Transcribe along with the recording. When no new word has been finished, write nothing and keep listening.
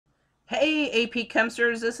Hey, AP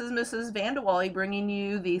Chemsters, this is Mrs. Vandewally bringing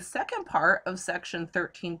you the second part of section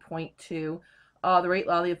 13.2, the rate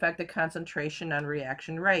law, the effect of concentration on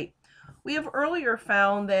reaction rate. We have earlier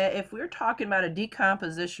found that if we're talking about a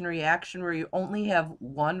decomposition reaction where you only have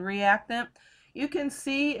one reactant, you can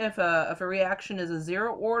see if a reaction is a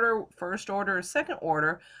zero order, first order, or second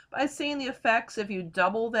order by seeing the effects. If you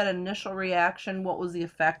double that initial reaction, what was the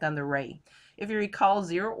effect on the rate? If you recall,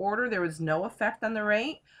 zero order, there was no effect on the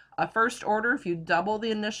rate. A first order, if you double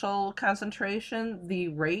the initial concentration, the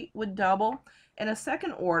rate would double. And a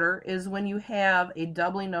second order is when you have a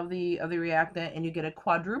doubling of the reactant and you get a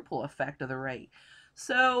quadruple effect of the rate.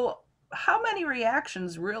 So how many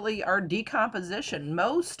reactions really are decomposition?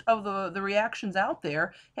 Most of the reactions out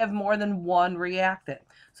there have more than one reactant.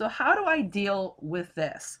 So how do I deal with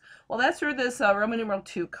this? Well, that's where this Roman numeral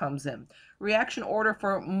 2 comes in. Reaction order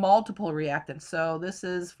for multiple reactants. So this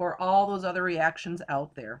is for all those other reactions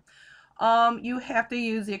out there. You have to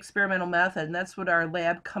use the experimental method, and that's what our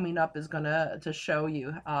lab coming up is going to show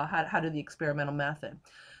you, how to do the experimental method.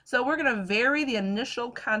 So we're going to vary the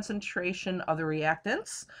initial concentration of the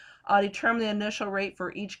reactants, determine the initial rate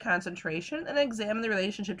for each concentration, and examine the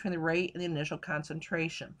relationship between the rate and the initial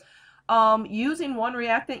concentration. Using one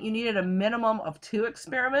reactant, you needed a minimum of 2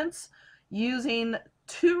 experiments. Using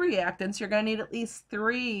 2 reactants, you're going to need at least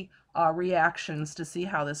 3 reactions to see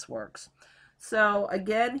how this works. So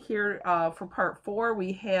again, here for part 4,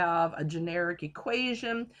 we have a generic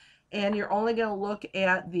equation, and you're only going to look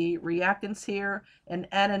at the reactants here, and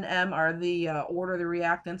N and M are the order of the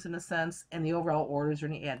reactants in a sense, and the overall orders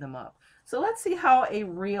when you add them up. So let's see how a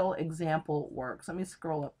real example works. Let me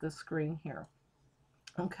scroll up the screen here.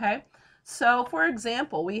 Okay, so for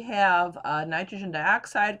example, we have nitrogen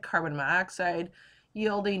dioxide, carbon monoxide,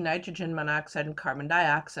 yielding nitrogen monoxide and carbon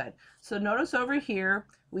dioxide. So notice over here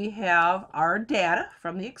we have our data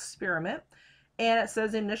from the experiment, and it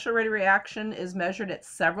says the initial rate of reaction is measured at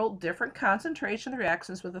several different concentration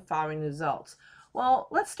reactions with the following results. Well,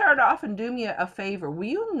 let's start off and do me a favor. Will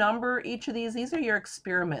you number each of these? These are your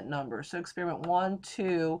experiment numbers. So experiment 1,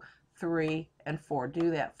 2, 3, and 4.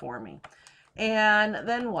 Do that for me. And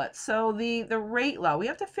then what? So the rate law. We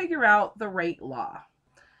have to figure out the rate law.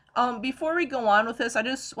 Before we go on with this, I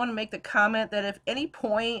just want to make the comment that if any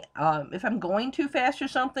point, if I'm going too fast or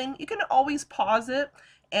something, you can always pause it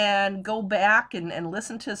and go back and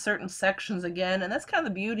listen to certain sections again. And that's kind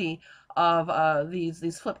of the beauty of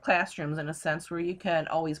these flipped classrooms, in a sense, where you can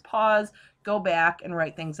always pause, go back, and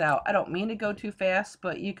write things out. I don't mean to go too fast,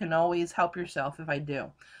 but you can always help yourself if I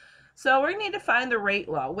do. So we're going to need to find the rate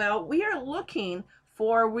law. Well, we are looking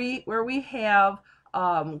for where we have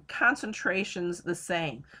concentrations the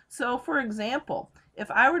same. So for example, if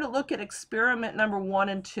I were to look at experiment number 1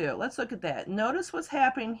 and 2, let's look at that. Notice what's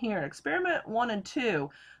happening here. Experiment 1 and 2,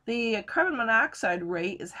 the carbon monoxide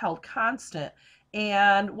rate is held constant.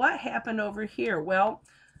 And what happened over here? Well,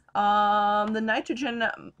 the nitrogen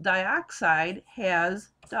dioxide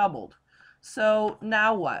has doubled. So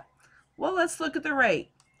now what? Well, let's look at the rate.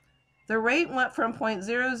 The rate went from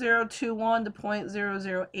 0.0021 to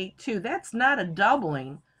 0.0082. That's not a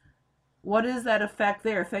doubling. What is that effect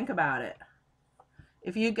there? Think about it.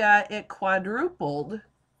 If you got it quadrupled,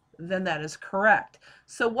 then that is correct.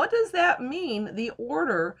 So what does that mean the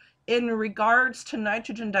order in regards to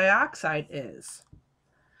nitrogen dioxide is?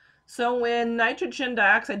 So when nitrogen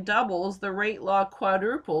dioxide doubles, the rate law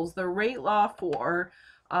quadruples. The rate law for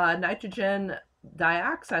nitrogen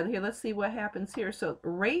dioxide, here, let's see what happens here. So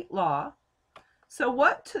rate law. So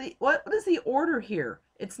what is the order here?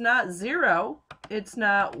 It's not 0, it's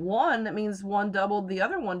not 1. That means one doubled, the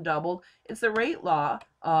other one doubled. It's the rate law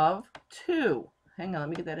of 2. Hang on, let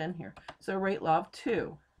me get that in here. So rate law of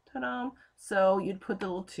 2. Ta-da! So you'd put the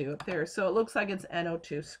little 2 up there. So it looks like it's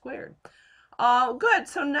NO2 squared. Good.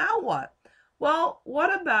 So now what? Well,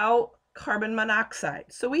 what about carbon monoxide?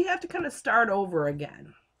 So we have to kind of start over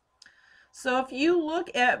again. So if you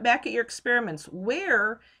look back at your experiments,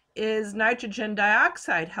 where is nitrogen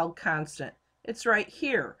dioxide held constant? It's right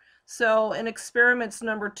here. So in experiments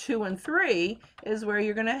number 2 and 3 is where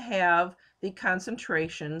you're going to have the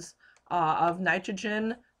concentrations of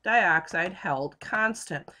nitrogen dioxide held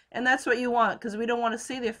constant. And that's what you want, because we don't want to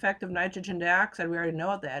see the effect of nitrogen dioxide. We already know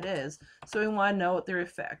what that is. So we want to know what the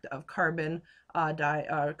effect of carbon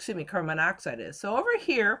monoxide is. So over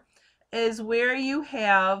here is where you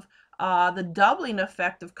have the doubling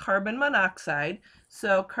effect of carbon monoxide.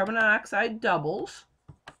 So carbon monoxide doubles.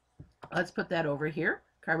 Let's put that over here.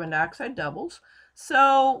 Carbon dioxide doubles.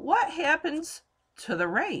 So what happens to the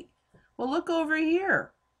rate? Well, look over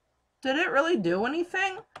here. Did it really do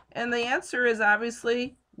anything? And the answer is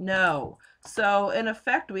obviously No. So in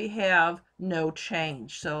effect, we have no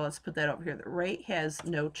change. So let's put that over here. The rate has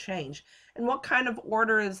no change. And what kind of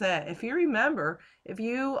order is that? If you remember, if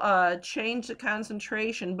you change the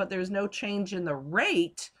concentration, but there's no change in the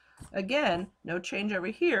rate, again, no change over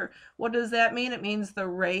here, what does that mean? It means the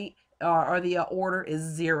rate or the order is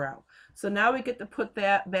 0. So now we get to put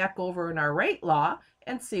that back over in our rate law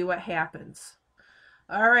and see what happens.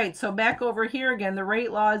 All right, so back over here again, the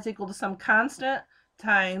rate law is equal to some constant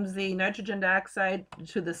times the nitrogen dioxide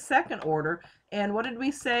to the second order. And what did we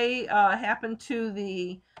say happened to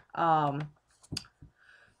the to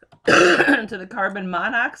the carbon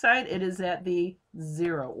monoxide? It is at the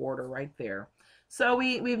 0 order right there. So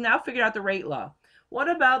we've now figured out the rate law. What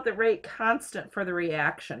about the rate constant for the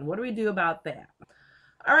reaction? What do we do about that?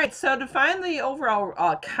 All right, so to find the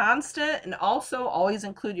overall constant and also always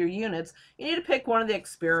include your units, you need to pick one of the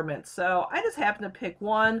experiments. So I just happen to pick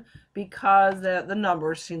one because the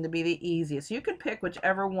numbers seem to be the easiest. You could pick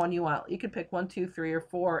whichever one you want. You could pick 1, 2, 3, or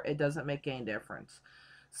 4. It doesn't make any difference.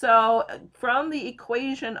 So from the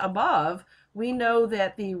equation above, we know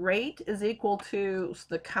that the rate is equal to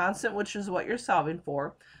the constant, which is what you're solving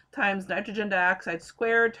for, times nitrogen dioxide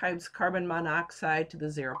squared times carbon monoxide to the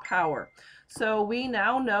 0 power. So we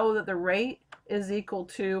now know that the rate is equal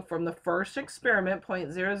to, from the first experiment,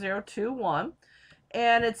 0.0021,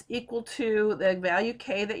 and it's equal to the value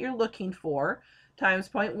K that you're looking for, times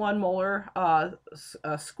 0.1 molar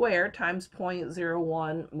squared times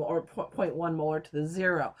 0.01 or 0.1 molar to the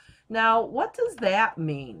 0. Now, what does that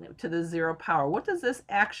mean to the 0 power? What does this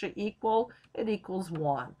actually equal? It equals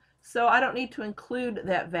 1. So I don't need to include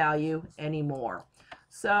that value anymore.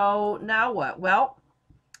 So now what? Well,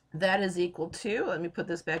 that is equal to, let me put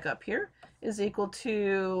this back up here, is equal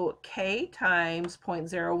to K times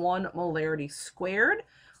 0.01 molarity squared.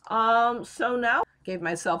 So now, gave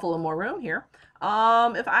myself a little more room here.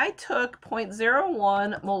 If I took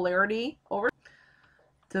 0.01 molarity over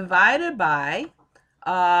divided by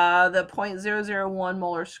the 0.001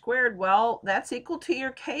 molar squared, well, that's equal to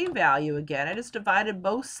your K value again. I just divided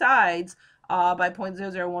both sides by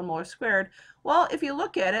 0.001 molar squared. Well, if you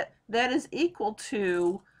look at it, that is equal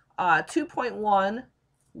to 2.1,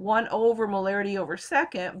 1 over molarity over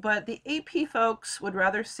second, but the AP folks would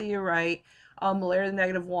rather see you write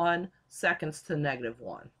molarity to -1, seconds to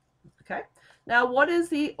 -1. Okay, now what is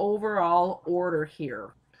the overall order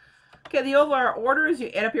here? Okay, the overall order is you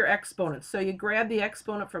add up your exponents. So you grab the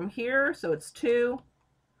exponent from here, so it's 2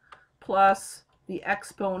 plus the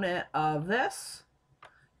exponent of this,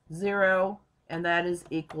 0, and that is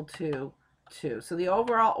equal to 2. So the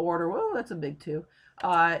overall order, whoa, that's a big 2,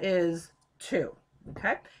 is 2.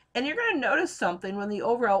 Okay, and you're going to notice something when the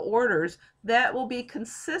overall orders that will be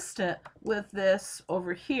consistent with this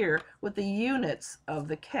over here with the units of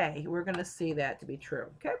the K. We're going to see that to be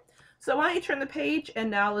true. Okay, so why don't you turn the page,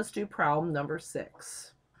 and now let's do problem number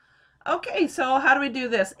 6. Okay, so how do we do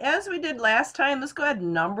this? As we did last time, let's go ahead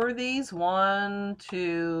and number these 1,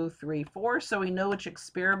 2, 3, 4 so we know which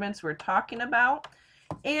experiments we're talking about.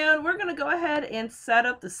 And we're going to go ahead and set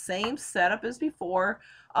up the same setup as before.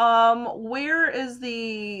 Where is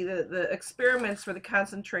the experiments for the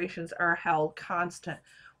concentrations are held constant?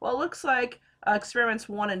 Well, it looks like experiments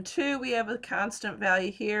 1 and 2, we have a constant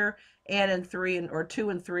value here, and in 2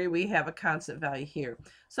 and 3, we have a constant value here.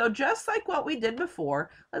 So just like what we did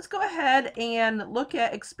before, let's go ahead and look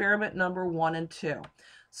at experiment number 1 and 2.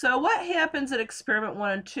 So what happens at experiment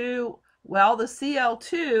 1 and 2? Well, the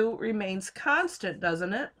Cl2 remains constant,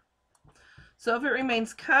 doesn't it? So if it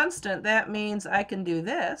remains constant, that means I can do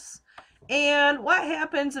this. And what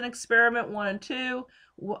happens in experiment 1 and 2?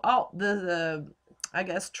 Well, I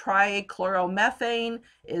guess trichloromethane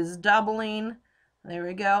is doubling. There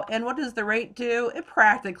we go. And what does the rate do? It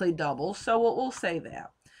practically doubles, so we'll say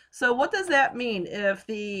that. So what does that mean? If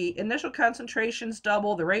the initial concentrations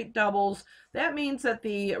double, the rate doubles, that means that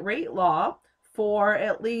the rate law for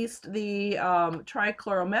at least the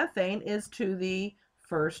trichloromethane is to the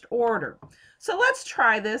first order. So let's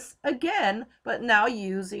try this again, but now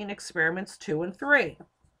using experiments 2 and 3.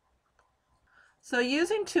 So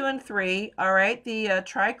using 2 and 3, all right, the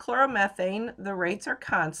trichloromethane, the rates are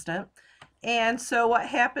constant. And so what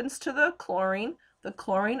happens to the chlorine? The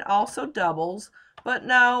chlorine also doubles. But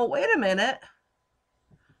now, wait a minute.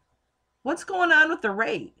 What's going on with the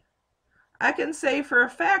rate? I can say for a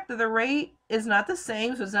fact that the rate is not the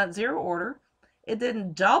same, so it's not 0 order. It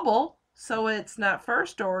didn't double, so it's not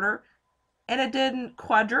first order. And it didn't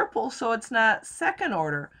quadruple, so it's not second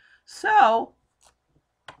order. So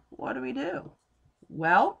what do we do?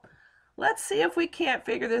 Well, let's see if we can't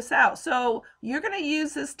figure this out. So you're going to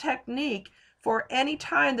use this technique for any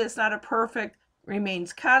time that's not a perfect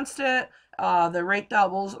remains constant. The rate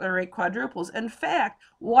doubles, the rate quadruples. In fact,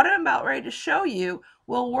 what I'm about ready to show you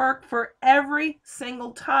will work for every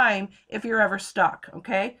single time if you're ever stuck,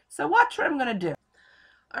 okay? So watch what I'm going to do.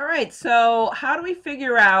 All right, so how do we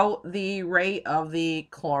figure out the rate of the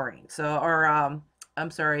chlorine? I'm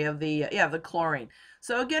sorry, of the chlorine.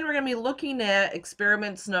 So again, we're going to be looking at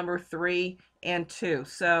experiments number 3 and 2.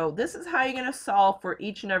 So this is how you're going to solve for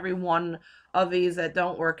each and every one of these that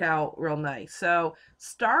don't work out real nice. So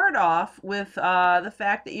start off with the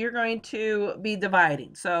fact that you're going to be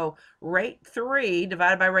dividing. So rate 3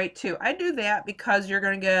 divided by rate 2. I do that because you're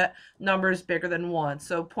going to get numbers bigger than 1.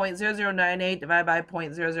 So 0.0098 divided by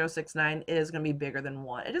 0.0069 is going to be bigger than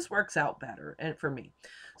 1. It just works out better for me.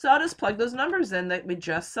 So I'll just plug those numbers in that we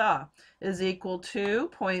just saw. Is equal to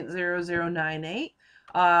 0.0098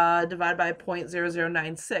 divided by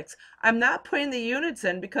 0.0096. I'm not putting the units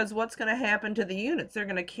in because what's going to happen to the units? They're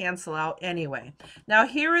going to cancel out anyway. Now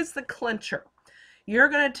here is the clincher. You're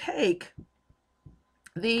going to take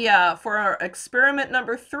the for our experiment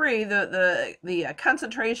number 3, the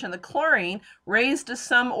concentration, the chlorine, raised to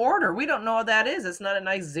some order. We don't know what that is. It's not a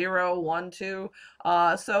nice 0, 1, 2.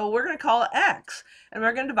 So we're going to call it X, and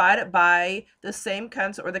we're going to divide it by the same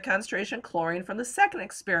the concentration chlorine from the second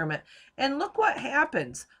experiment. And look what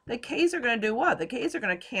happens. The K's are going to do what? The K's are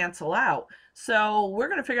going to cancel out. So we're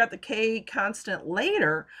going to figure out the K constant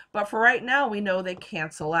later, but for right now, we know they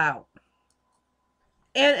cancel out.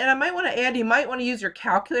 And I might want to add, you might want to use your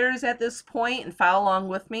calculators at this point and follow along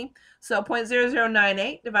with me. So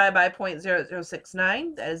 0.0098 divided by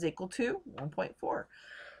 0.0069, that is equal to 1.4.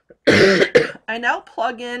 I now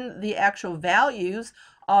plug in the actual values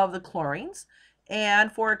of the chlorines.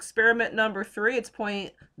 And for experiment number 3, it's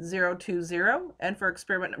 0.020. And for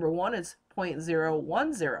experiment number 1, it's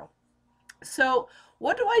 0.010. So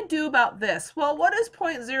what do I do about this? Well, what is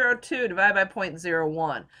 0.02 divided by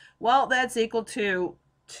 0.01? Well, that's equal to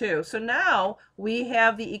 2. So now we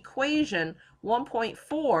have the equation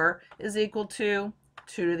 1.4 is equal to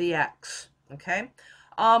 2 to the x. Okay.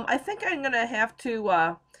 I think I'm going to have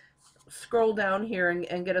to scroll down here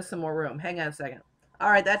and get us some more room. Hang on a second. All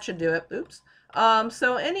right, that should do it. Oops.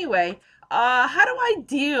 So anyway, how do I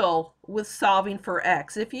deal with solving for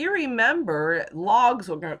x? If you remember, logs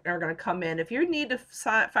are going to come in. If you need to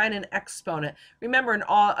find an exponent, remember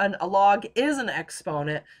a log is an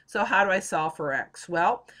exponent. So how do I solve for x?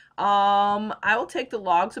 Well, I will take the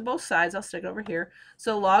logs of both sides. I'll stick it over here.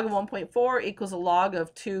 So log of 1.4 equals a log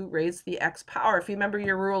of 2 raised to the x power. If you remember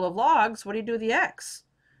your rule of logs, what do you do with the x?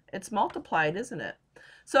 It's multiplied, isn't it?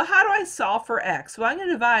 So how do I solve for x? Well, I'm going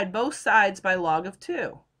to divide both sides by log of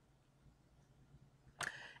 2.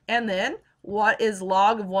 And then what is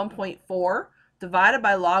log of 1.4 divided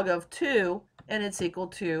by log of 2, and it's equal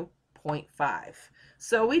to 0.5.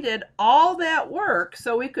 So we did all that work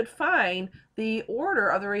so we could find the order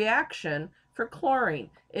of the reaction for chlorine.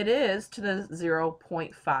 It is to the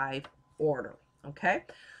 0.5 order, okay?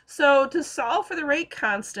 So to solve for the rate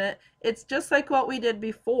constant, it's just like what we did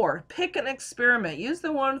before. Pick an experiment. Use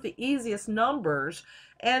the one with the easiest numbers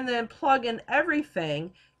and then plug in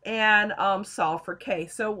everything and solve for K.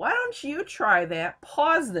 So why don't you try that,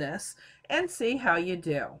 pause this, and see how you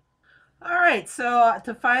do. All right, so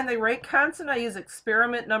to find the rate constant, I use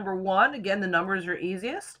experiment number 1. Again, the numbers are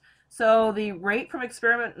easiest. So the rate from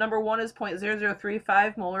experiment number 1 is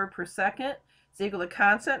 0.0035 molar per second. It's equal to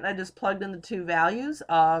constant, and I just plugged in the two values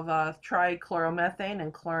of trichloromethane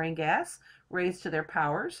and chlorine gas raised to their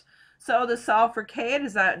powers. So to solve for K, it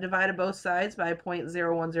is divided both sides by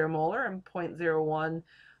 0.010 molar and 0.01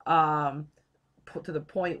 to the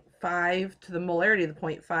 0.5 to the molarity of the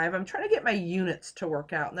 0.5. I'm trying to get my units to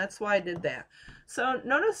work out, and that's why I did that. So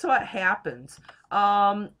notice what happens.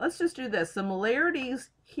 Let's just do this. The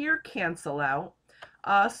molarities here cancel out.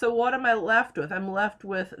 So what am I left with? I'm left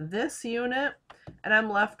with this unit, and I'm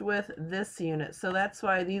left with this unit. So that's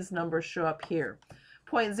why these numbers show up here.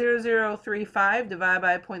 0.0035 divided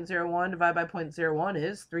by 0.01 divided by 0.01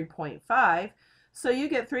 is 3.5. So you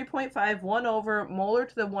get 3.5, 1 over molar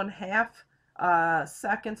to the 1/2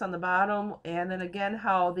 seconds on the bottom. And then again,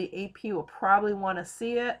 how the AP will probably want to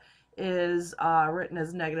see it is written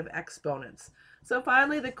as negative exponents. So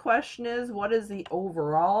finally, the question is, what is the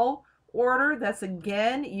overall order? That's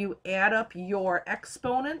again, you add up your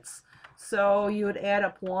exponents. So you would add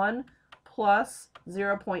up 1 plus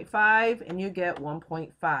 0.5 and you get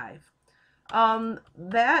 1.5.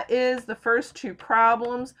 That is the first two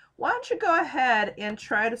problems. Why don't you go ahead and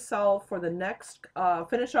try to solve for the next,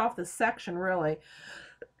 finish off the section really.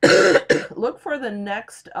 Look for the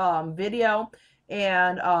next video,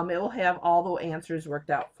 and it will have all the answers worked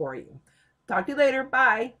out for you. Talk to you later.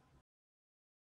 Bye.